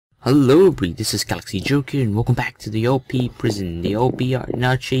Hello everybody, this is Galaxy Joker and welcome back to the OP prison, the OP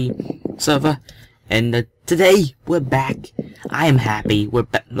Arnachi server. And today we're back. I am happy. We're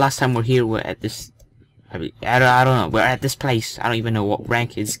last time we're here. We're at this. I don't know. We're at this place. I don't even know what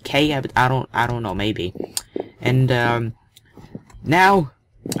rank is. K. I don't know. Maybe. And now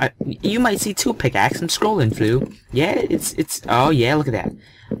you might see two pickaxes. I'm scrolling through. Yeah, it's. Oh yeah, look at that.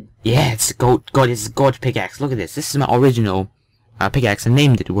 Yeah, it's gold. God, it's a gold pickaxe. Look at this. This is my original pickaxe. I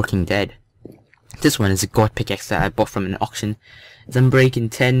named it Working Dead. This one is a god pickaxe that I bought from an auction. It's Unbreaking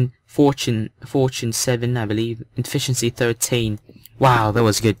 10, Fortune 7, I believe, Efficiency 13. Wow, that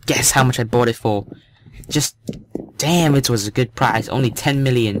was good. Guess how much I bought it for? Just damn, it was a good price. Only 10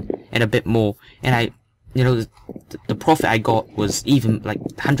 million and a bit more. And the profit I got was even like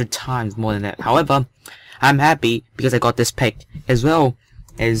 100 times more than that. However, I'm happy because I got this pick, as well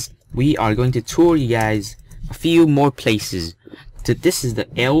as we are going to tour you guys a few more places. So this is the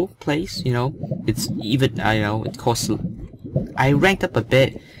L place, it's even, it costs, I ranked up a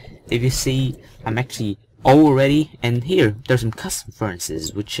bit. If you see, I'm actually O already, and here, there's some custom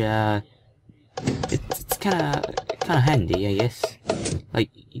furnaces, which, it's kinda handy, I guess. Like,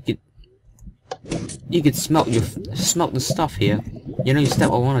 you could smelt the stuff here. You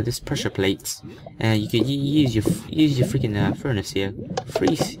step on one of these pressure plates, and you could use your freaking furnace here.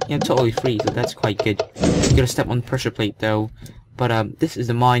 Free, totally free, so that's quite good. You gotta step on the pressure plate though. But this is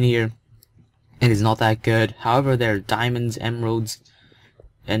the mine here. It is not that good. However, there are diamonds, emeralds,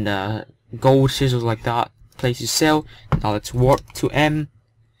 and gold chisels like that. Place you sell. Now let's warp to M.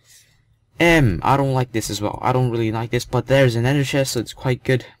 I don't like this as well. I don't really like this, but there's an ender chest, so it's quite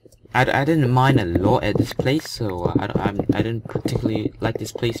good. I didn't mine a lot at this place, so I didn't particularly like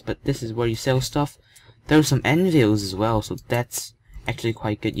this place. But this is where you sell stuff. There's some anvils as well, so that's actually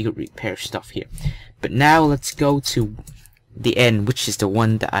quite good. You could repair stuff here. But now let's go to the N, which is the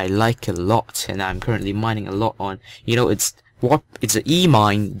one that I like a lot, and I'm currently mining a lot on. It's an E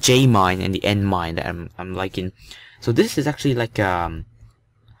mine, J mine, and the N mine that I'm liking. So this is actually like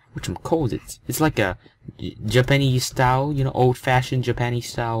it's like a Japanese style, old-fashioned Japanese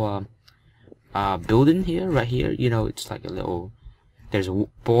style building here, right here. It's like a little, there's a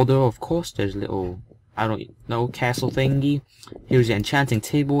border, of course, there's a little, I don't know, castle thingy. Here's the enchanting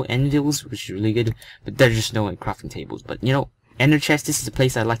table, anvils, which is really good, but there's just no crafting tables. But ender chest, this is the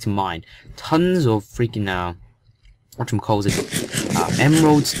place I like to mine. Tons of freaking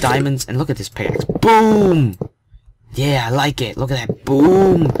emeralds, diamonds, and look at this pickaxe. Boom! Yeah, I like it. Look at that.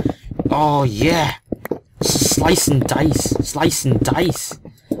 Boom! Oh yeah! Slice and dice.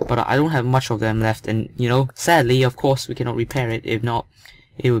 But I don't have much of them left, and sadly, of course, we cannot repair it. If not,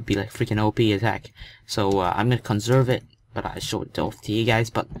 it would be like freaking OP attack. So I'm gonna conserve it, but I show it off to you guys.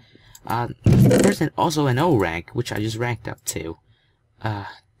 But there's also an O rank, which I just ranked up to.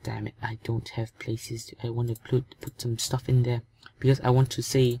 Damn it, I don't have places. I want to put some stuff in there because I want to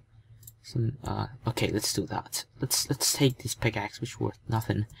see some. Okay, let's do that. Let's take this pickaxe, which is worth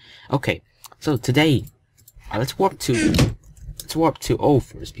nothing. Okay, so today, let's warp to O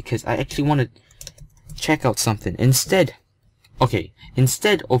first, because I actually want to check out something instead. Okay,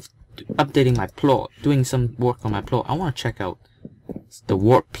 instead of updating my plot, doing some work on my plot, I want to check out the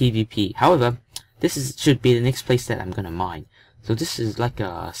warp PvP. However, this should be the next place that I'm gonna mine. So this is like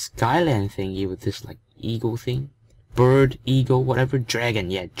a Skyland thingy with this like eagle thing, bird, eagle, whatever,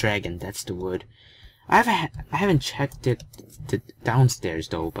 dragon. Yeah, dragon. That's the word. I haven't checked it downstairs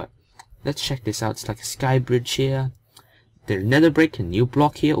though, but let's check this out. It's like a sky bridge here. There's nether brick, a new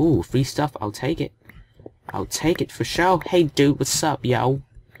block here. Ooh, free stuff. I'll take it. I'll take it for sure. Hey dude, what's up, yo?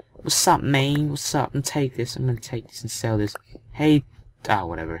 What's up, man? What's up? I'm take this. I'm gonna take this and sell this. Hey,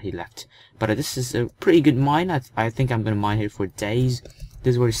 whatever. He left. But this is a pretty good mine. I think I'm gonna mine here for days.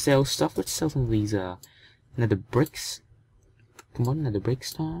 This is where you sell stuff. Let's sell some of these nether bricks. Come on, nether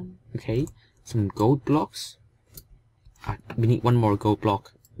bricks time. Okay, some gold blocks. We need one more gold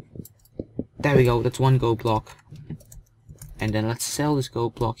block. There we go. That's one gold block. And then let's sell this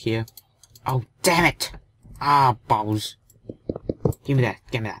gold block here. Oh, damn it! Balls. Give me that.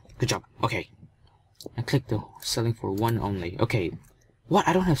 Give me that. Good job. Okay. I clicked the selling for one only. Okay. What?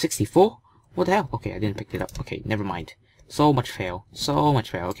 I don't have 64? What the hell? Okay, I didn't pick it up. Okay, never mind. So much fail. So much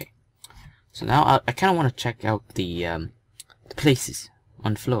fail. Okay. So now I kind of want to check out the places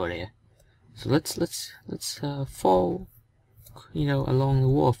on the floor there. So let's fall, along the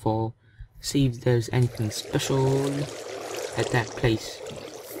waterfall. See if there's anything special at that place.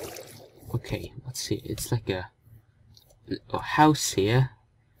 Okay, let's see. It's like a house here.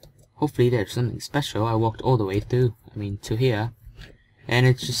 Hopefully there's something special. I walked all the way through, to here. And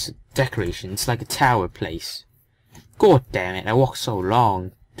it's just a decoration. It's like a tower place. God damn it, I walked so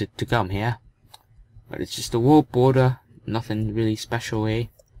long. to come here. But it's just a warp border, nothing really special here.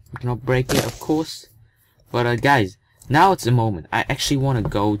 You cannot break it, of course. But guys, now it's the moment. I actually want to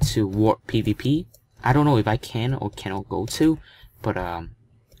go to warp PvP. I don't know if I can or cannot go to, but I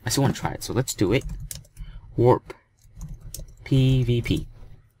still want to try it. So let's do it. Warp PvP.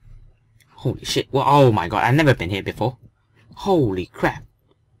 Holy shit! Well, oh my god, I've never been here before. Holy crap!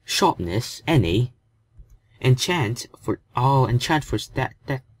 Sharpness, any. Enchant for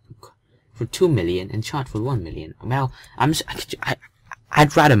for 2 million, enchant for 1 million. Well,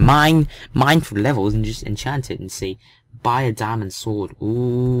 I'd rather mine for levels and just enchant it and say buy a diamond sword.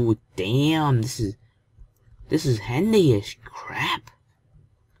 Ooh, damn! This is handy as crap.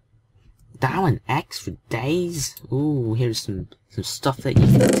 Diamond axe for days. Ooh, here's some stuff that you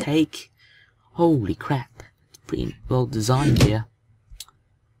can take. Holy crap! It's pretty well designed here.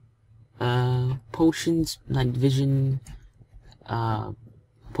 Potions, night vision,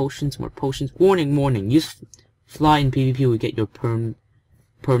 potions, more potions. Warning, use fly in PvP will get your perms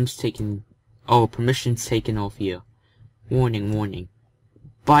taken, permissions taken off here. Warning.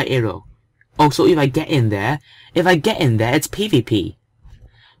 Buy arrow. Oh, so if I get in there, it's PvP.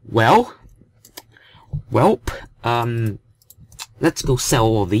 Welp, let's go sell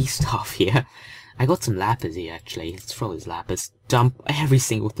all these stuff here. I got some lapis here, actually. Let's throw this lapis. Dump every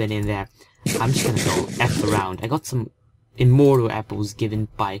single thing in there. I'm just gonna go F around. I got some immortal apples given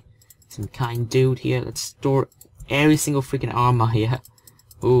by some kind dude here. Let's store every single freaking armor here.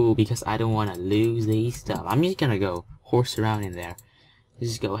 Ooh, because I don't want to lose these stuff. I'm just gonna go horse around in there.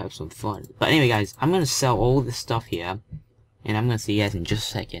 Just go have some fun. But anyway, guys, I'm gonna sell all this stuff here. And I'm gonna see you guys in just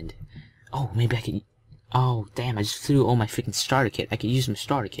a second. Oh, maybe I could... Oh, damn, I just threw all my freaking starter kit. I could use my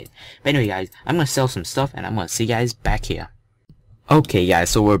starter kit. But anyway, guys, I'm gonna sell some stuff, and I'm gonna see you guys back here. Okay,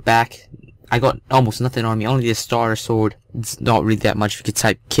 guys, so we're back. I got almost nothing on me, only this starter sword. It's not really that much. You could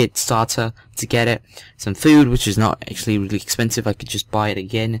type kit starter to get it. Some food, which is not actually really expensive. I could just buy it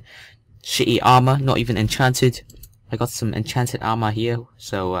again. Shitty armor, not even enchanted. I got some enchanted armor here,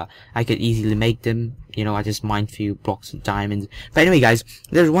 so I could easily make them. You know, I just mine a few blocks of diamonds. But anyway, guys,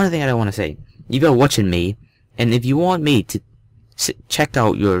 there's one thing I don't want to say. You are watching me, and if you want me to check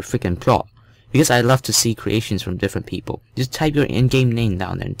out your freaking plot, because I love to see creations from different people, just type your in-game name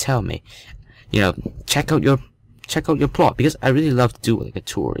down there and tell me, you know, check out your plot, because I really love to do like a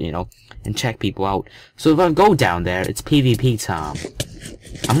tour, you know, and check people out. So if I go down there, it's PvP time.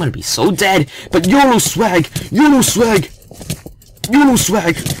 I'm gonna be so dead, but YOLO swag, YOLO swag, YOLO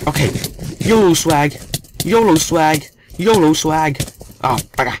swag. Okay, YOLO swag, YOLO swag, YOLO swag. Oh,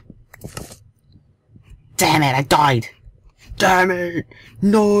 bugger. Damn it, I died. Damn it.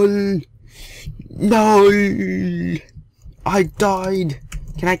 No. I died.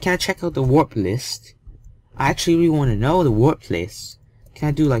 Can I check out the warp list? I actually really want to know the warp list. Can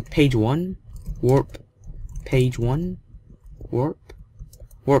I do like page 1? Warp. Page 1. Warp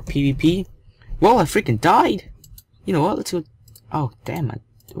PvP. Well, I freaking died. You know what? Let's go. Oh, damn.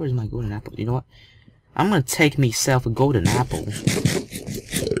 Where's my golden apple? You know what? I'm gonna take myself a golden apple.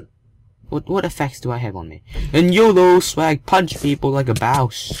 What effects do I have on me? And YOLO swag, punch people like a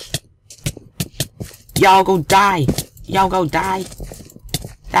boss. Y'all go die. Y'all go die.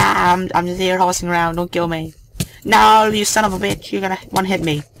 Ah, I'm just here horsing around. Don't kill me. No, you son of a bitch. You're gonna one-hit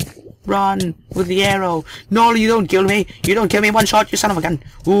me. Run with the arrow. No, you don't kill me. You don't kill me. One shot, you son of a gun.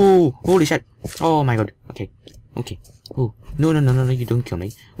 Ooh, holy shit. Oh my god. Okay. Ooh, no, you don't kill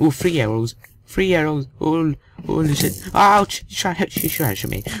me. Ooh, free arrows. Free arrows. Holy shit. Ouch. She's trying to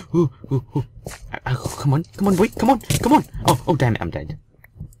shoot me. Ooh. Come on, boy. Come on. Oh, damn it. I'm dead.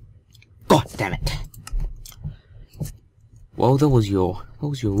 God damn it. Well, that was your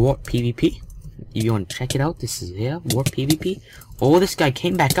warp PvP. If you want to check it out, this is here. Warp PvP. Oh, this guy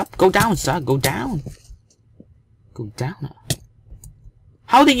came back up. Go down, sir. Go down. Go down.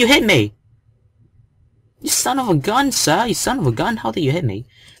 How did you hit me? You son of a gun, sir. You son of a gun. How did you hit me?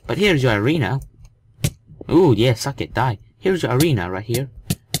 But here's your arena. Ooh, yeah, suck it, die. Here's your arena right here.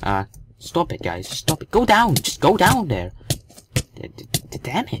 Stop it, guys. Stop it. Go down. Just go down there.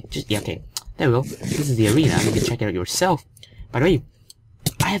 Damn it. Yeah, okay. There we go. This is the arena. You can check it out yourself. By the way,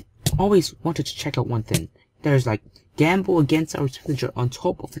 I have always wanted to check out one thing. There's like, gamble against our villager on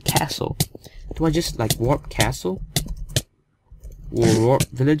top of the castle. Do I just like warp castle? Or warp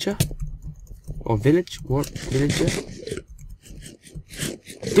villager? Or village? Warp villager?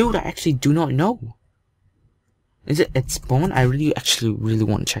 Dude, I actually do not know. Is it at spawn? I really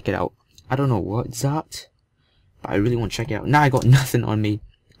want to check it out. I don't know what it's at, but I really want to check it out. Now I got nothing on me.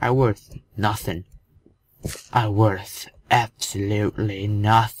 I worth nothing. I worth absolutely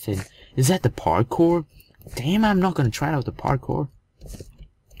nothing. Is that the parkour? Damn, I'm not gonna try out the parkour.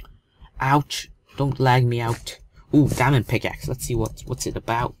 Ouch. Don't lag me out. Ooh, diamond pickaxe. Let's see what's it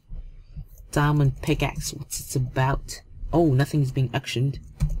about. Diamond pickaxe. What's it about? Oh, nothing's being actioned.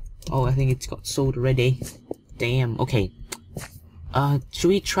 Oh, I think it's got sold already. Damn. Okay. Should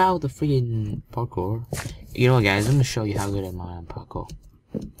we try out the freaking parkour? You know what, guys? I'm gonna show you how good am I on parkour.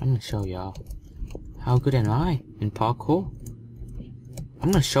 I'm gonna show y'all how good am I in parkour.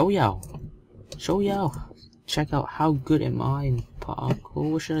 I'm gonna show y'all. Check out how good am I in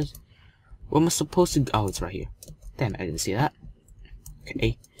parkour. Where am I supposed to go? Oh, it's right here. Damn, I didn't see that.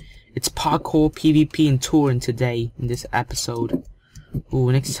 Okay. It's parkour, PvP, and touring today in this episode.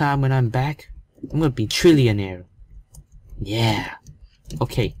 Ooh, next time when I'm back, I'm gonna be trillionaire. Yeah.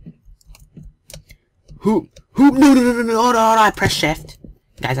 Okay. No, I press shift.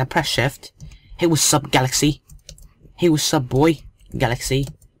 Guys, I press shift. Hey, what's up, Galaxy? Hey, what's up, boy? Galaxy.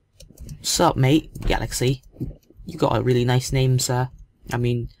 What's up, mate? Galaxy. You got a really nice name, sir. I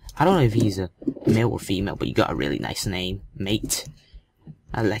mean, I don't know if he's a male or female, but you got a really nice name, mate.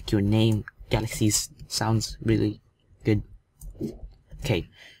 I like your name. Galaxy sounds really good. Okay.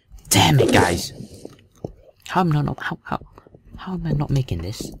 Damn it, guys. How am I not making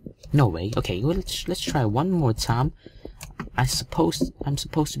this? No way. Okay, well, let's try one more time. I'm supposed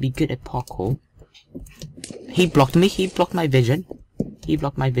to be good at parkour. He blocked me. He blocked my vision.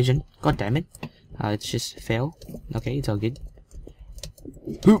 God damn it. Let's just fail. Okay, it's all good.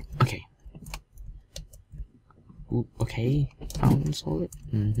 Okay. Ooh, okay. Found solid.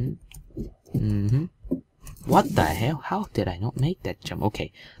 What the hell? How did I not make that jump?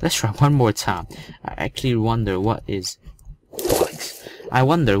 Okay, let's try one more time. I actually wonder what is. I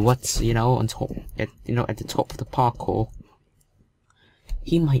wonder what's, you know, on top, at the top of the parkour.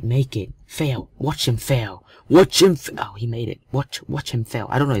 He might make it. Fail. Watch him fail. Watch him. Oh, he made it. Watch him fail.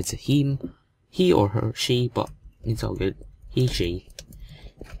 I don't know. It's a he or her, she, but it's all good. He, she.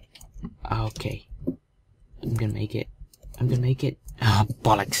 Okay. I'm gonna make it. Oh,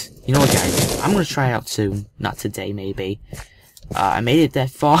 bollocks. You know what, guys? I'm gonna try it out soon. Not today, maybe. I made it that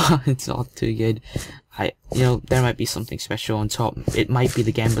far. It's not too good. You know, there might be something special on top. It might be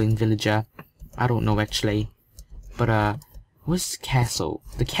the gambling villager. I don't know, actually. But, where's the castle?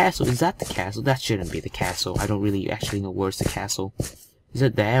 The castle? Is that the castle? That shouldn't be the castle. I don't really actually know where's the castle. Is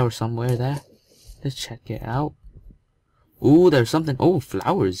it there or somewhere there? Let's check it out. Ooh, there's something. Oh,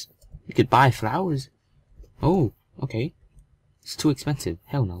 flowers. You could buy flowers. Oh, okay. It's too expensive.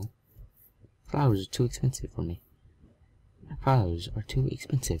 Hell no. Flowers are too expensive for me. Flowers are too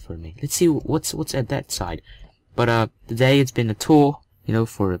expensive for me. Let's see what's at that side. But today it's been a tour, you know,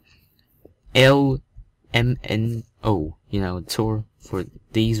 for LMNO, you know, tour for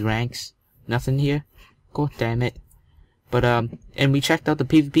these ranks. Nothing here. God damn it. But and we checked out the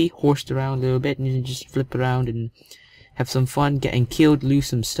PvP, horsed around a little bit, and you just flip around and have some fun, getting killed, lose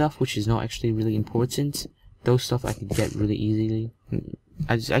some stuff, which is not actually really important. Those stuff I could get really easily.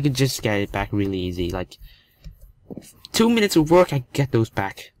 I could just get it back really easy, like 2 minutes of work, I get those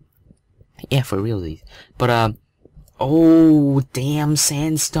back. Yeah, for realsies. But oh damn,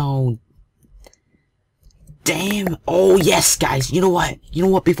 sandstone. Damn. Oh yes, guys. You know what?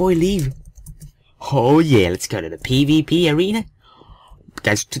 Before we leave. Oh yeah, let's go to the PvP arena,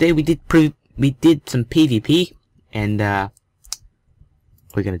 guys. Today we did some PvP, and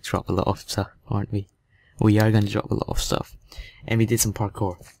we're gonna drop a lot of stuff, aren't we? We are gonna drop a lot of stuff, and we did some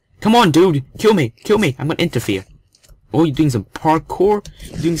parkour. Come on, dude, kill me! I'm gonna interfere. Oh, you're doing some parkour?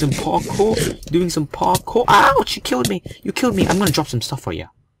 Ouch! You killed me! I'm gonna drop some stuff for you.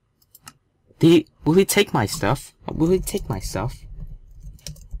 Will he take my stuff? I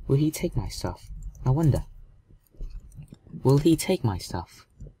wonder. Will he take my stuff?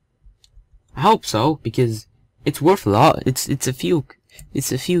 I hope so, because it's worth a lot. It's a few,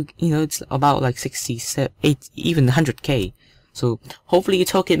 you know, it's about like 60, 8, even 100k. So, hopefully you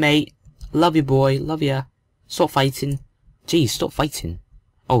took it, mate. Love you, boy. Love ya. Stop fighting. Jeez, stop fighting.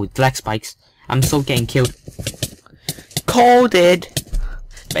 Oh, black spikes. I'm so getting killed. Coded!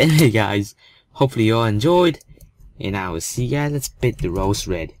 But anyway, guys, hopefully you all enjoyed. And I will see you guys. Let's beat the rose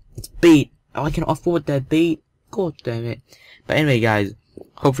red. Let's beat. Oh, I can afford that beat. God damn it. But anyway, guys,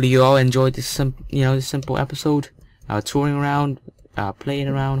 hopefully you all enjoyed this this simple episode. Touring around, playing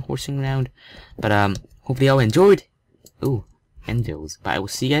around, horsing around. But hopefully you all enjoyed. Ooh, endos. But I will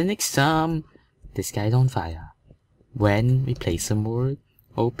see you guys next time. This guy's on fire. When we play some more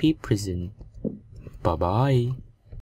OP Prison. Bye bye.